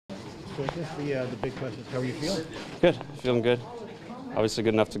So I guess the big question is, how are you feeling? Good, feeling good. Obviously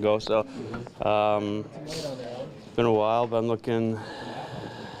good enough to go. So, been a while, but I'm looking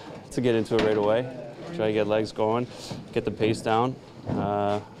to get into it right away. Try to get legs going, get the pace down,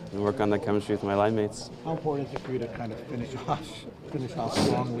 and work on that chemistry with my line mates. How important is it for you to kind of finish off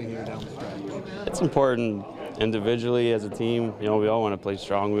strongly here down the stretch? It's important individually as a team. You know, we all want to play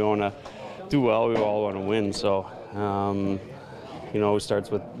strong. We want to do well. We all want to win. So, you know, it starts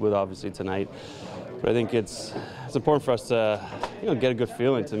with obviously tonight. But I think it's important for us to, you know, get a good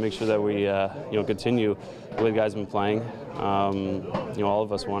feeling to make sure that we, you know, continue the way the guys have been playing. You know, all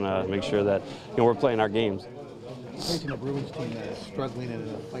of us want to make sure that, you know, we're playing our games. Facing a Bruins team that is struggling in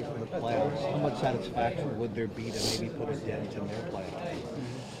a fight for the playoffs, how much satisfaction would there be to maybe put a dent in their playoffs?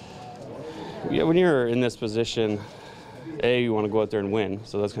 Yeah, when you're in this position, you want to go out there and win,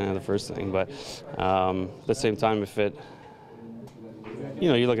 so that's kind of the first thing. But at the same time, if it, you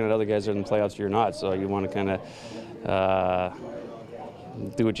know, you're looking at other guys that are in the playoffs, you're not, so you want to kind of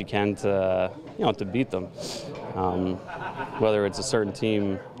do what you can to, you know, to beat them. Whether it's a certain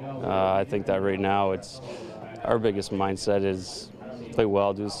team, I think that right now it's our biggest mindset is play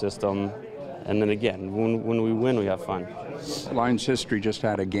well, do the system, and then again, when we win, we have fun. Lions history just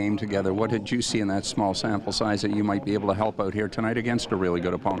had a game together. What did you see in that small sample size that you might be able to help out here tonight against a really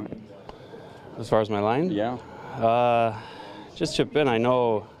good opponent? As far as my line? Yeah. Just chip in. I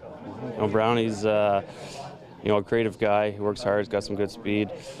know, Brownie's, you know, a creative guy. He works hard. He's got some good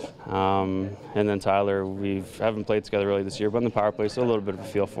speed. And then Tyler, we haven't played together really this year, but in the power play, so a little bit of a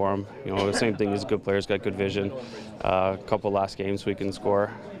feel for him. You know, the same thing. He's a good player. He's got good vision. A couple last games we can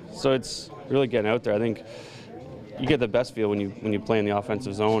score. So it's really getting out there. I think you get the best feel when you play in the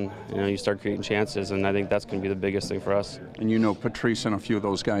offensive zone. You know, you start creating chances, and I think that's going to be the biggest thing for us. And you know, Patrice and a few of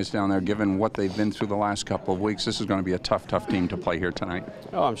those guys down there, given what they've been through the last couple of weeks, this is going to be a tough team to play here tonight.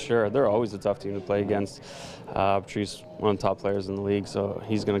 Oh, I'm sure. They're always a tough team to play against. Patrice, one of the top players in the league, so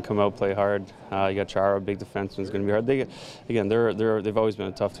he's going to come out, play hard. You got Chara, a big defenseman, is going to be hard. They've always been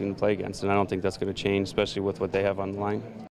a tough team to play against, and I don't think that's going to change, especially with what they have on the line.